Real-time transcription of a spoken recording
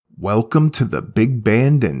Welcome to the Big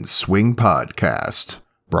Band and Swing Podcast,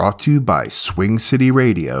 brought to you by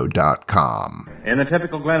SwingCityRadio.com. In the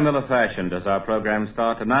typical Glenn Miller fashion, does our program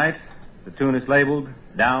start tonight? The tune is labeled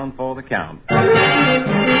Down for the Count.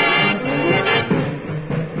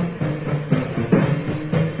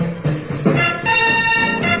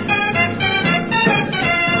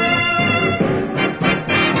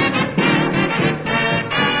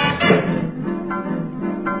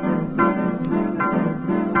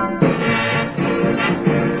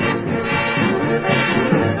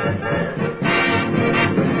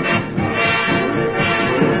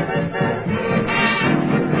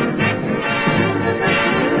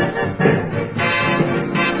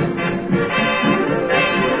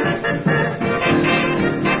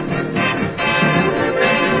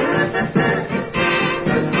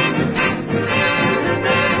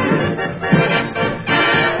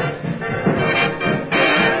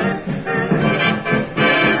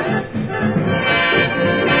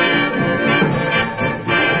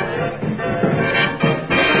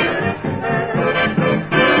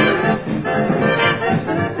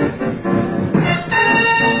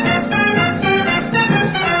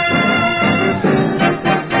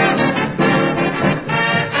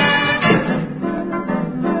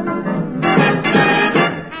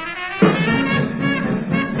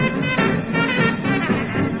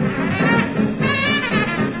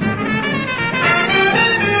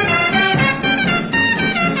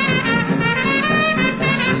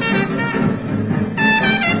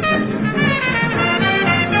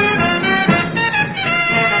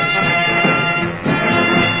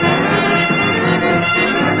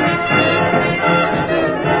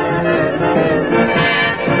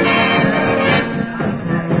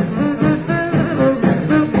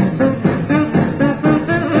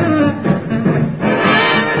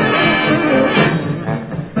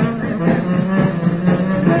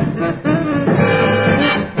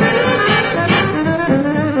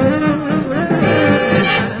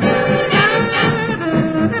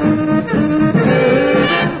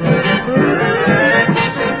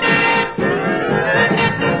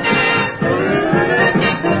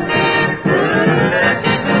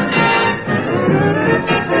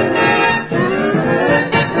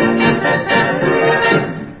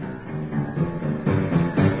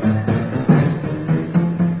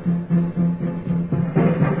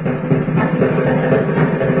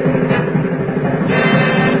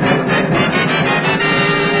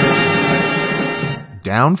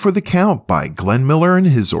 Down for the Count by Glenn Miller and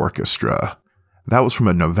his orchestra. That was from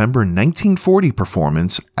a November 1940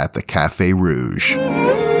 performance at the Café Rouge.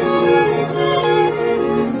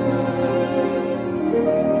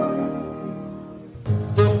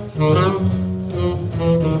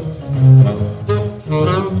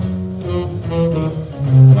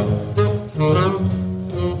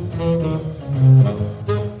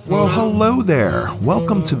 Well, hello there.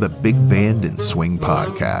 Welcome to the Big Band and Swing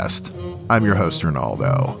Podcast. I'm your host,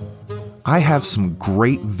 Ronnaldo. I have some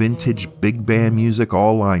great vintage big band music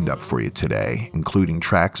all lined up for you today, including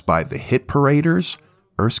tracks by the Hit Paraders,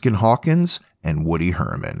 Erskine Hawkins, and Woody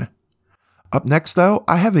Herman. Up next, though,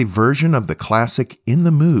 I have a version of the classic In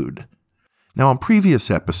the Mood. Now, on previous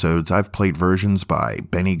episodes, I've played versions by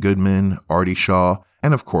Benny Goodman, Artie Shaw,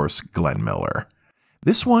 and of course, Glenn Miller.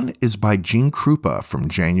 This one is by Gene Krupa from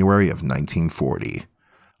January of 1940.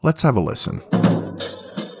 Let's have a listen.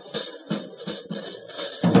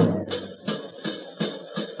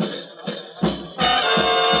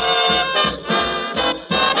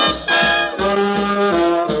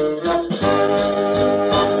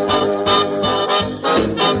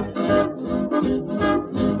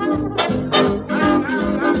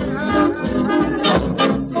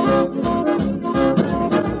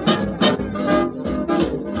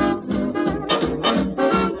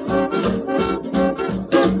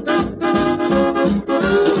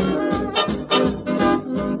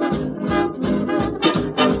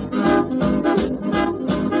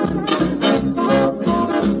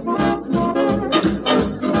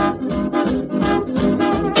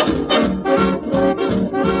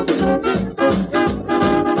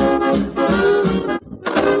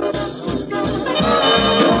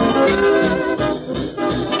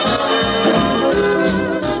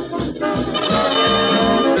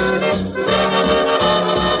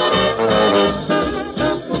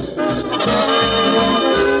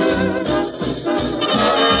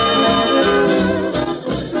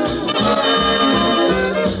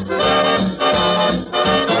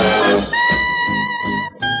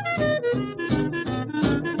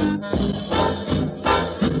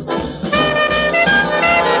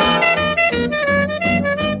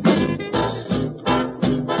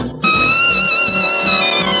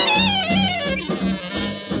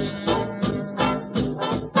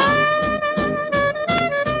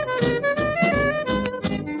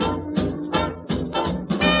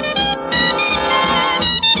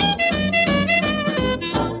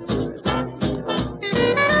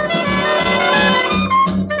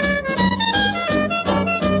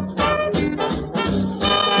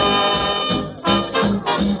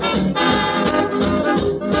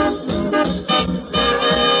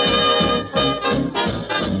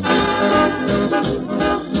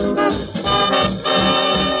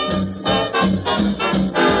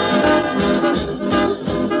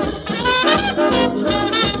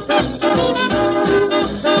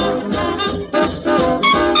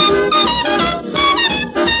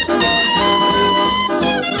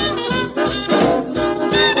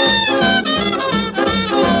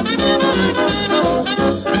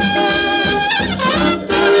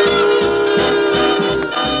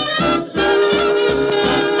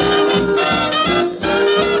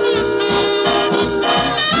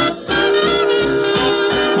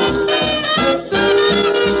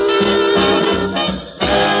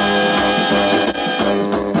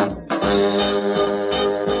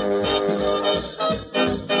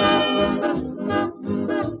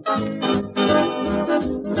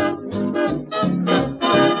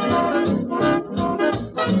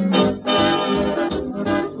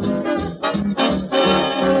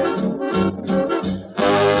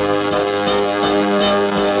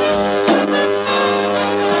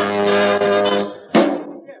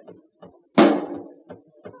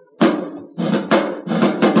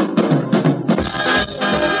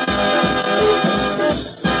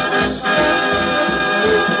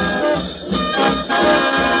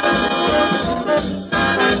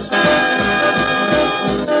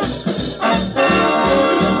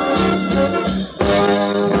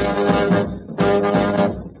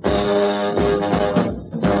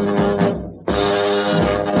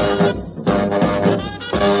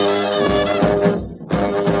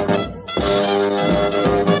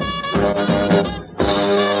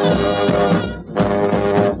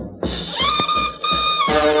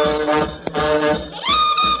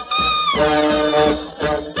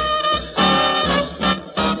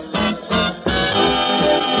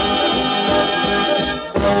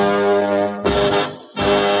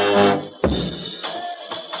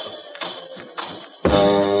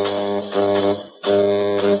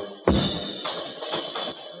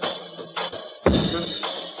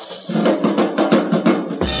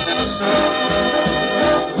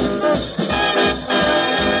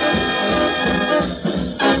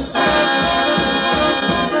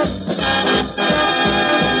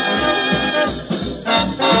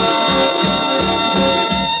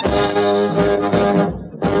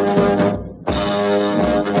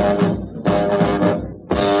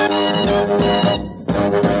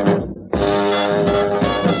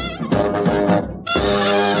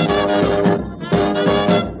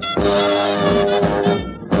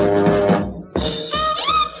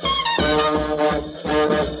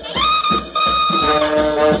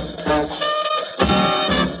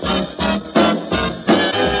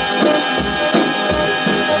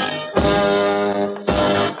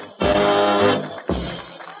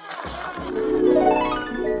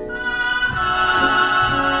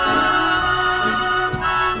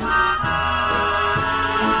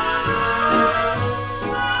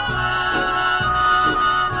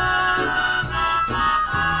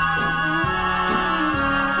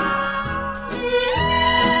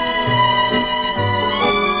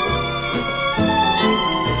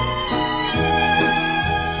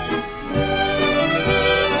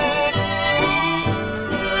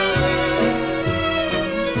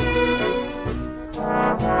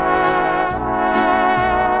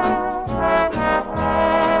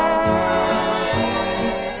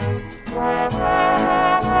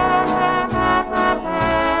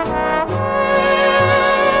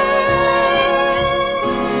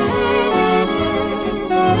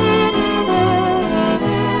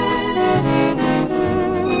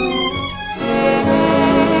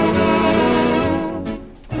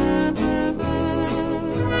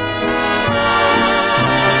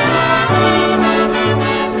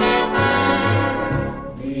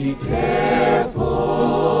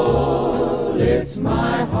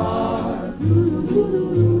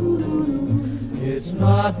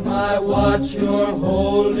 not my watch you're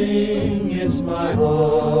holding, it's my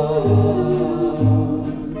heart.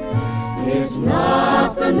 It's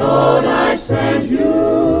not the note I sent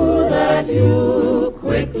you that you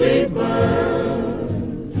quickly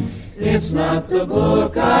burned. It's not the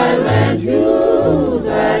book I lent you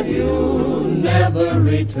that you never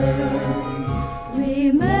returned.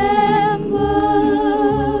 Remember,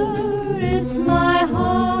 it's my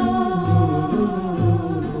heart,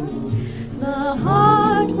 the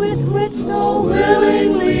heart with which so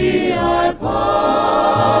willingly I part.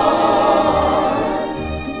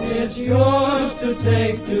 It's yours to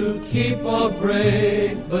take, to keep or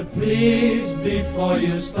break, but please, before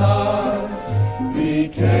you start, be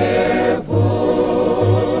careful,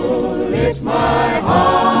 it's my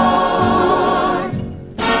heart.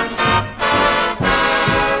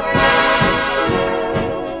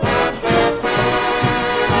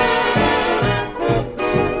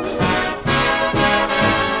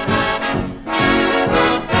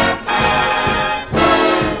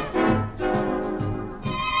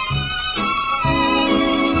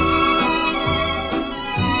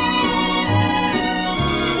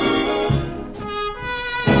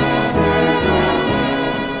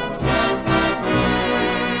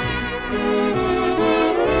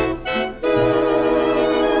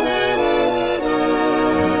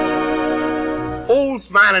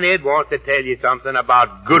 Smiling Ed wants to tell you something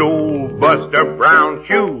about good old Buster Brown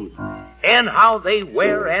shoes and how they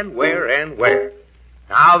wear and wear and wear.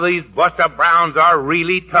 Now, these Buster Browns are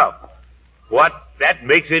really tough. That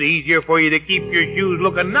makes it easier for you to keep your shoes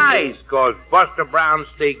looking nice, 'cause Buster Browns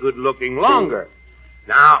stay good looking longer.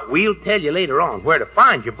 Now, we'll tell you later on where to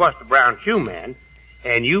find your Buster Brown shoe man,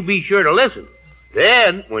 and you be sure to listen.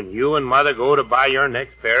 Then, when you and Mother go to buy your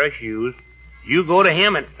next pair of shoes, you go to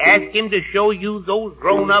him and ask him to show you those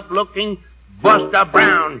grown-up-looking Buster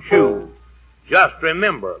Brown shoes. Just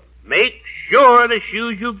remember, make sure the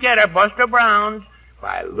shoes you get are Buster Browns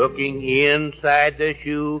by looking inside the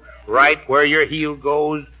shoe, right where your heel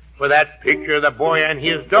goes, for that picture of the boy and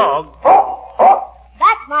his dog.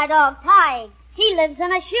 That's my dog, Tige. He lives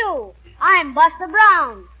in a shoe. I'm Buster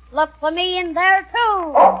Brown. Look for me in there,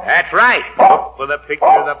 too. That's right. Look for the picture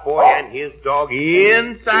of the boy and his dog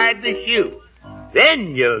inside the shoe.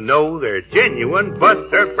 Then you'll know they're genuine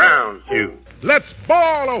Buster Brown shoes. Let's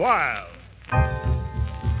ball a while.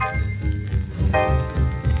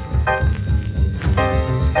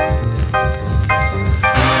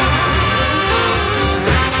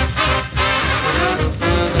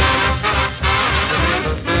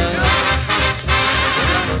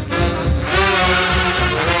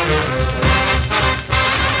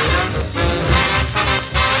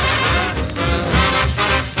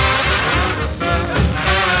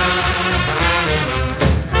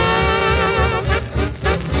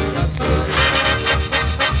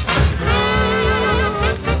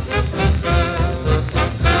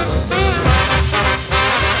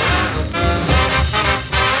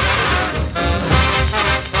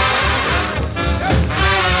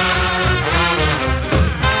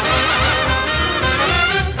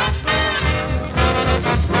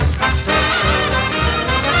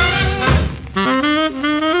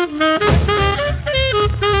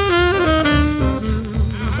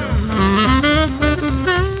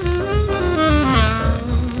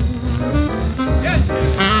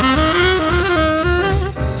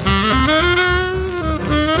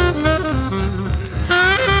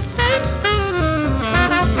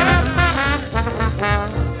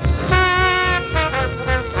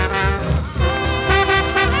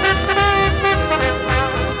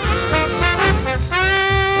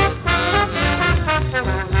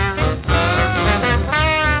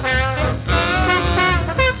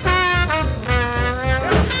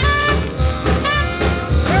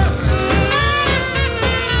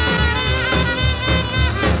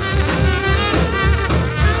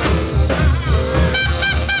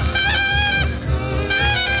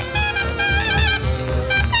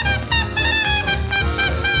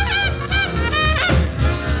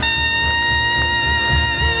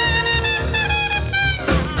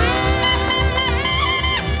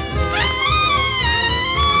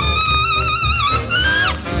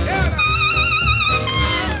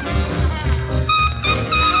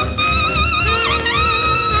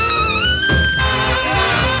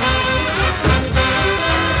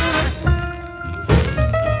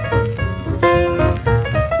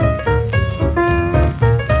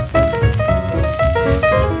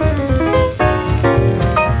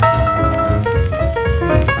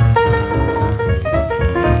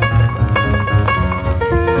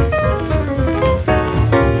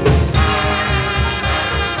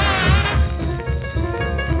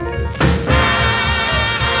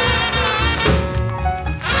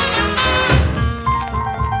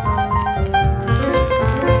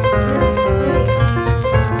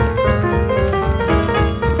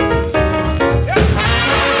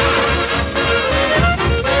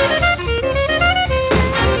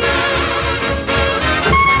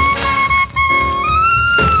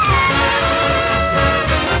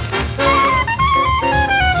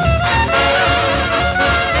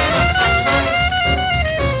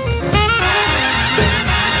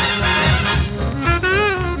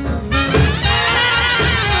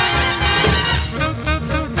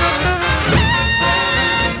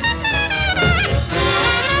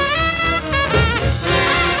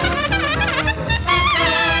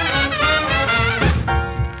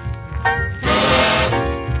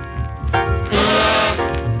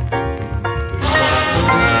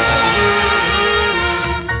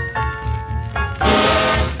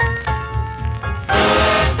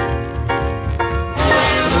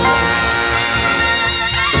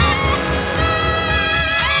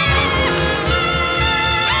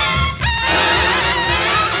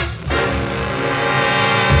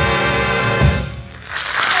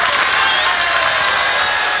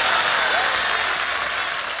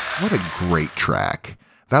 What a great track.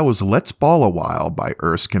 That was Let's Ball a While by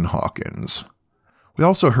Erskine Hawkins. We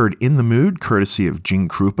also heard In the Mood, courtesy of Gene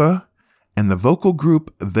Krupa, and the vocal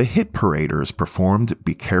group The Hit Paraders performed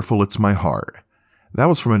Be Careful It's My Heart. That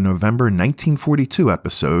was from a November 1942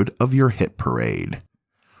 episode of Your Hit Parade.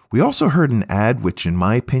 We also heard an ad which, in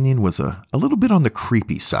my opinion, was a little bit on the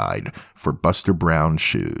creepy side for Buster Brown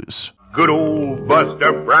shoes. Good old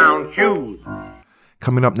Buster Brown shoes.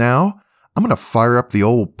 Coming up now, I'm going to fire up the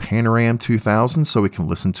old Panoram 2000 so we can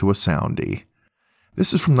listen to a Soundie.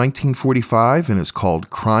 This is from 1945 and is called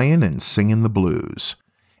Cryin' and Singin' the Blues.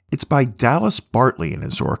 It's by Dallas Bartley and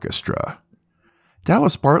his orchestra.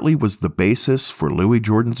 Dallas Bartley was the bassist for Louis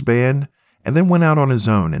Jordan's band and then went out on his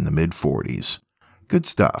own in the mid-40s. Good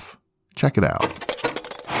stuff. Check it out.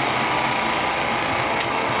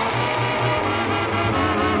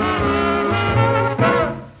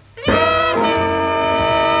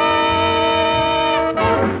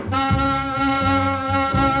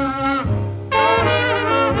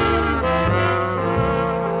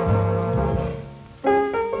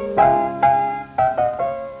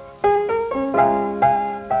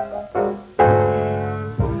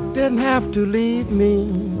 Didn't have to leave me,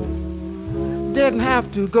 didn't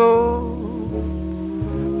have to go.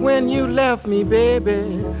 When you left me,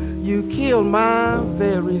 baby, you killed my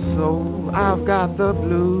very soul. I've got the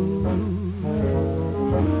blues,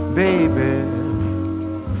 baby.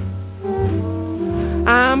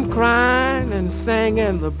 I'm crying and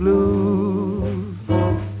singing the blues.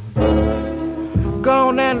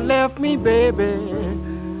 Gone and left me, baby,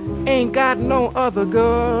 ain't got no other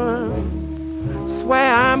girl.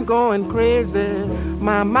 Swear I'm going crazy,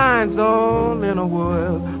 my mind's all in a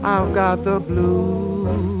whirl. I've got the blues,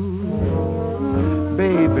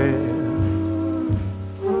 baby.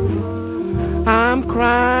 I'm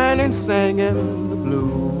crying and singing the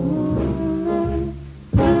blues.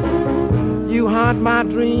 You haunt my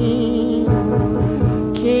dream,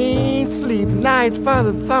 can't sleep nights for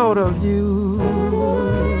the thought of you.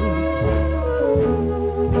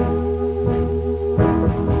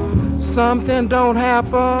 Something don't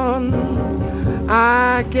happen,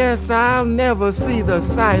 I guess I'll never see the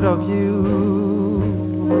sight of you.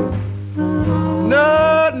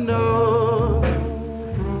 No, no,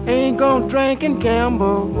 ain't gonna drink and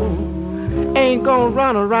gamble, ain't gonna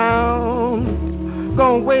run around,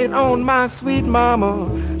 gonna wait on my sweet mama,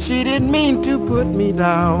 she didn't mean to put me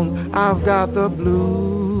down. I've got the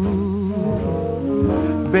blues,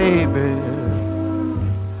 baby.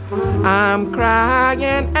 I'm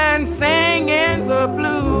crying and singing the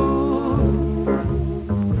blues.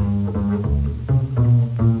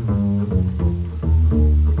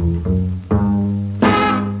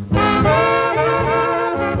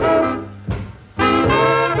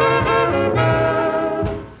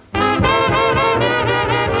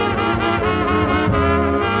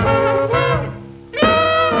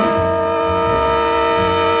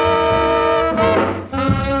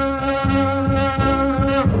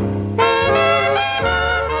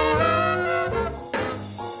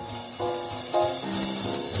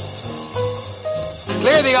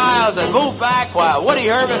 Clear the aisles and move back while Woody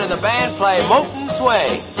Herman and the band play Molten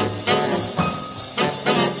Swing.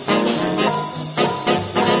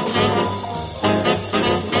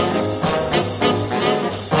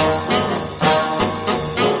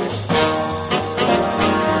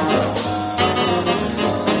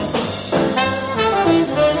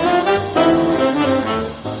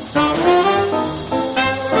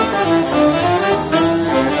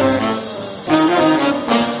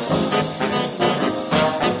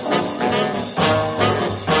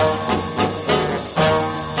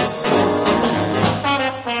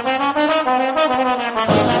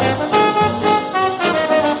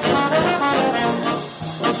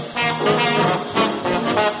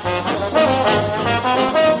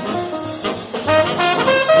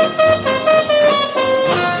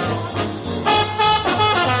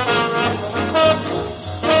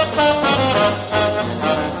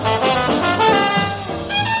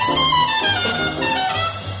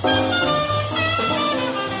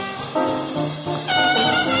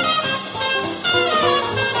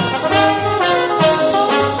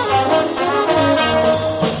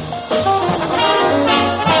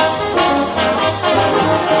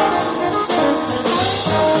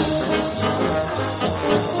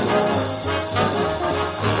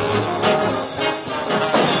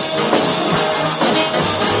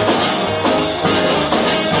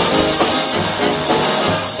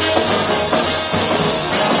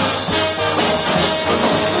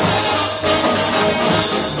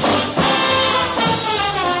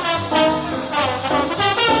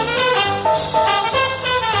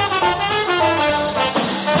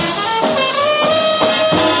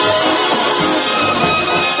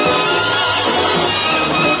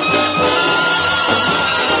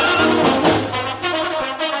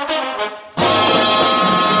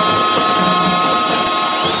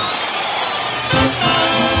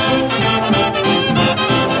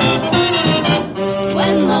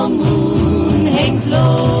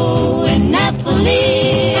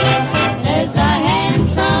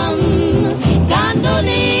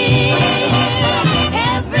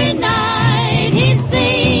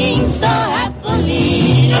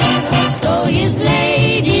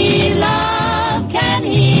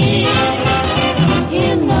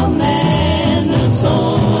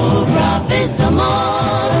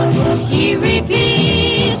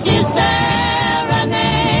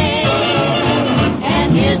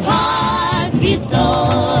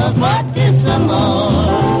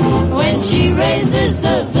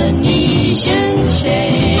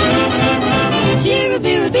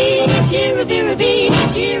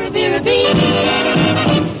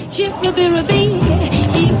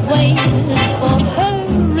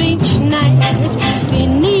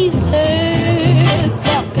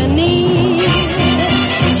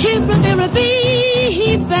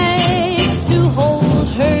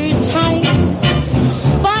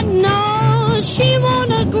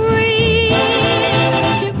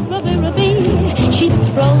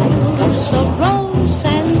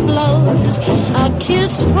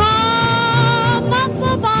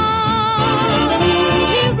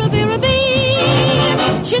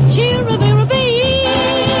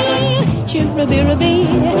 Chirabirabee,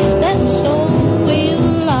 that's so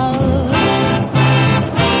we'll love.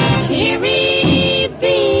 Cheery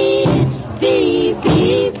bee, bee,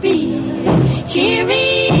 bee, bee. Cheery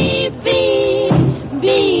bee, bee,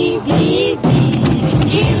 bee, bee.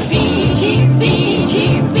 Cheery, cheery, cheery,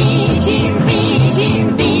 cheery, cheery,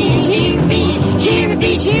 cheery,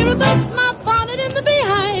 cheery, cheery, butts my bonnet in the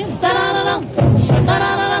beehive. Da-da-da-da,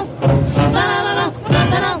 da-da-da-da, da-da-da-da,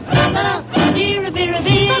 da-da-da-da, da-da-da.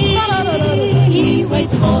 He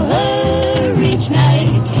waits for her each night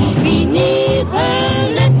beneath her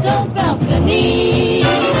little balcony.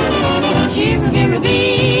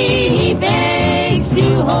 Chirabirabee, he begs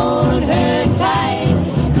to hold her tight,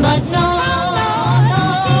 but no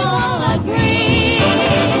agree.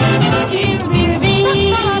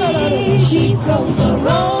 Chirabirabee, she throws a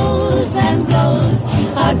rose and blows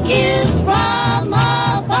a kiss from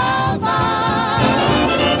above.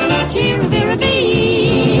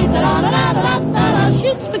 Chirabirabee, da-da-da-da-da-da-da,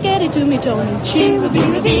 shoot spaghetti to me, Tony.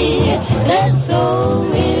 Chirabirabee, they're so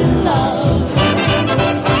in love.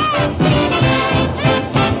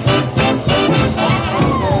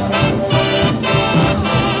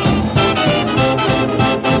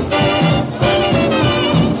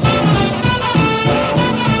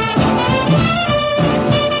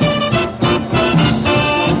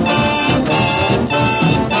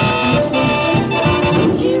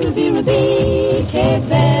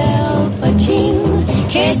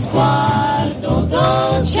 Che sguardo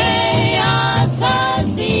dolce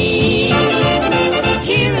assassin.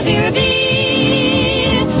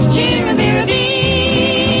 Chirabirabee,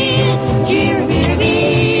 chirabirabee,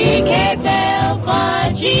 chirabirabee, che bel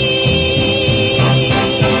facin.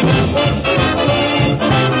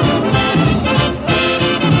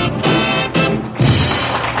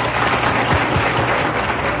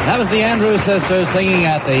 That was the Andrews Sisters singing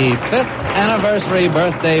at the 5th anniversary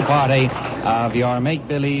birthday party of your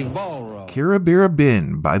make-believe ballroom.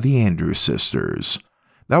 Kirabirabin by the Andrews Sisters.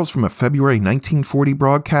 That was from a February 1940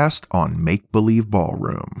 broadcast on Make Believe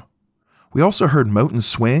Ballroom. We also heard Moten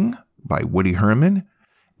Swing by Woody Herman,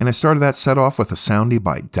 and I started that set off with a Soundie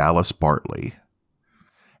by Dallas Bartley.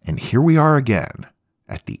 And here we are again,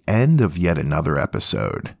 at the end of yet another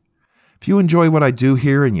episode. If you enjoy what I do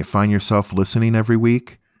here and you find yourself listening every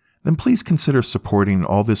week, then please consider supporting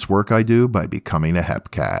all this work I do by becoming a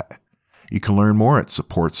Hepcat. You can learn more at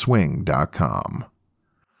supportswing.com.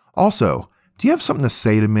 Also, do you have something to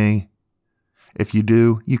say to me? If you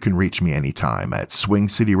do, you can reach me anytime at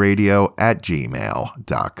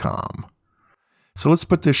swingcityradio@gmail.com. So let's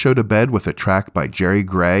put this show to bed with a track by Jerry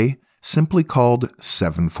Gray, simply called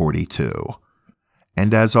 742.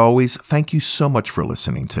 And as always, thank you so much for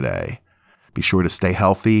listening today. Be sure to stay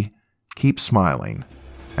healthy, keep smiling,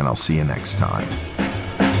 and I'll see you next time.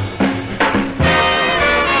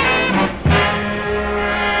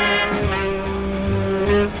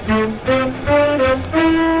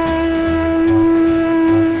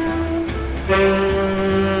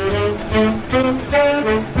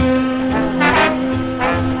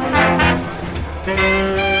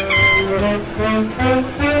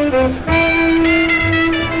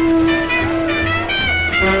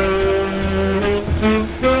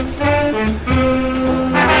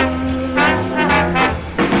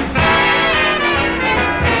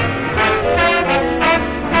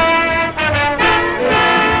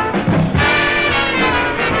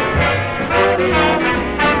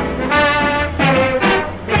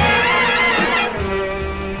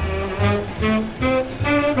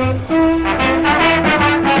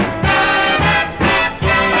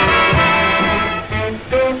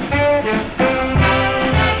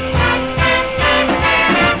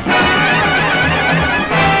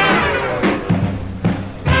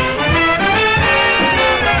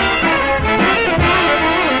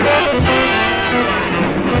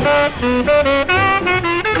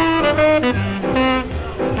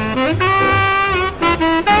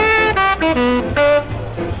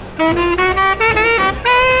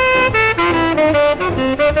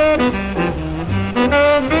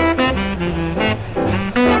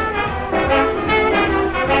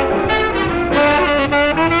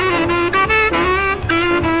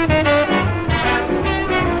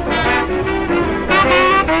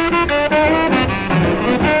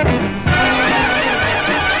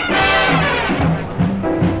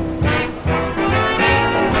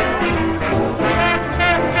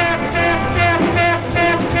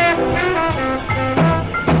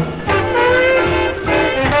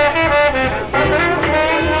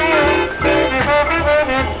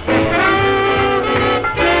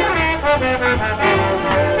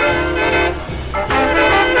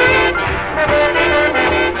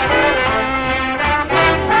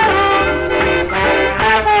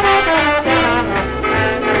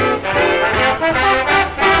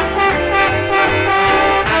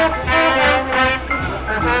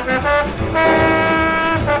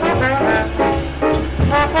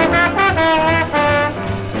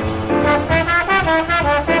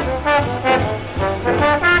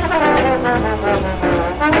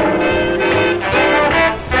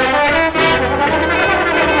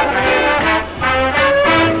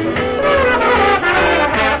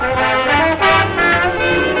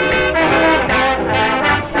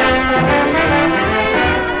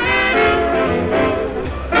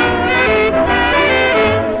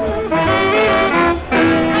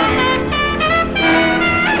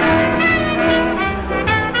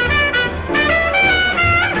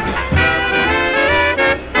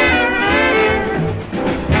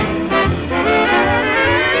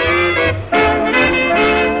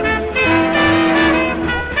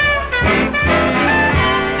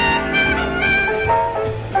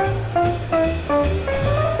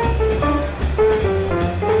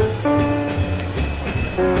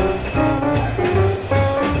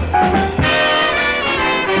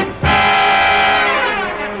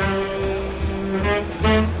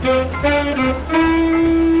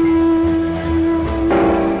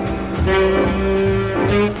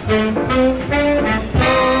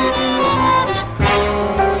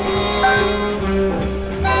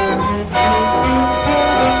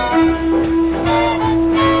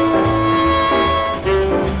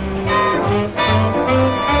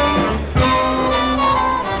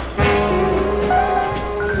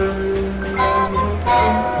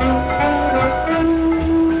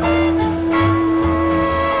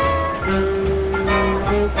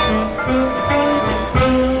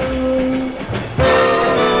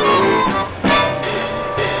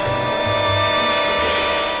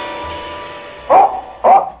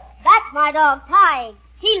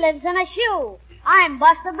 He lives in a shoe. I'm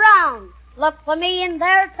Buster Brown. Look for me in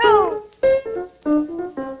there, too.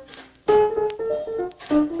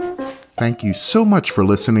 Thank you so much for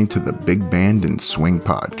listening to the Big Band and Swing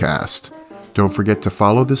podcast. Don't forget to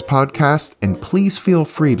follow this podcast, and please feel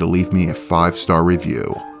free to leave me a 5-star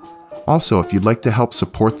review. Also, if you'd like to help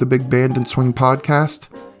support the Big Band and Swing podcast,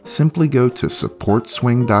 simply go to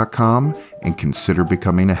supportswing.com and consider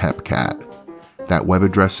becoming a Hepcat. That web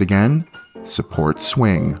address again,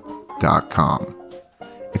 supportswing.com.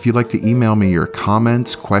 If you'd like to email me your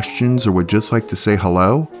comments, questions, or would just like to say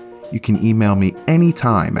hello, you can email me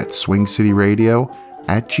anytime at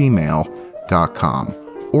swingcityradio@gmail.com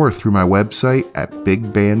or through my website at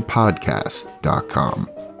bigbandpodcast.com.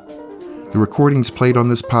 The recordings played on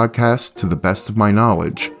this podcast, to the best of my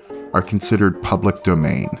knowledge, are considered public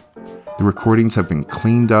domain. The recordings have been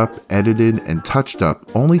cleaned up, edited, and touched up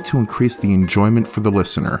only to increase the enjoyment for the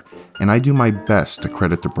listener, and I do my best to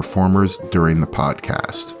credit the performers during the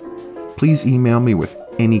podcast. Please email me with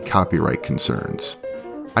any copyright concerns.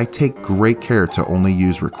 I take great care to only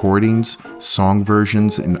use recordings, song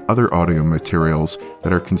versions, and other audio materials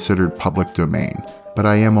that are considered public domain, but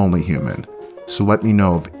I am only human, so let me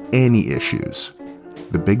know of any issues.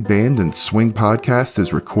 The Big Band and Swing podcast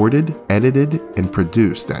is recorded, edited, and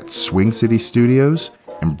produced at Swing City Studios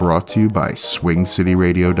and brought to you by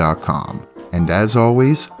swingcityradio.com. And as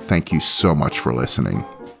always, thank you so much for listening.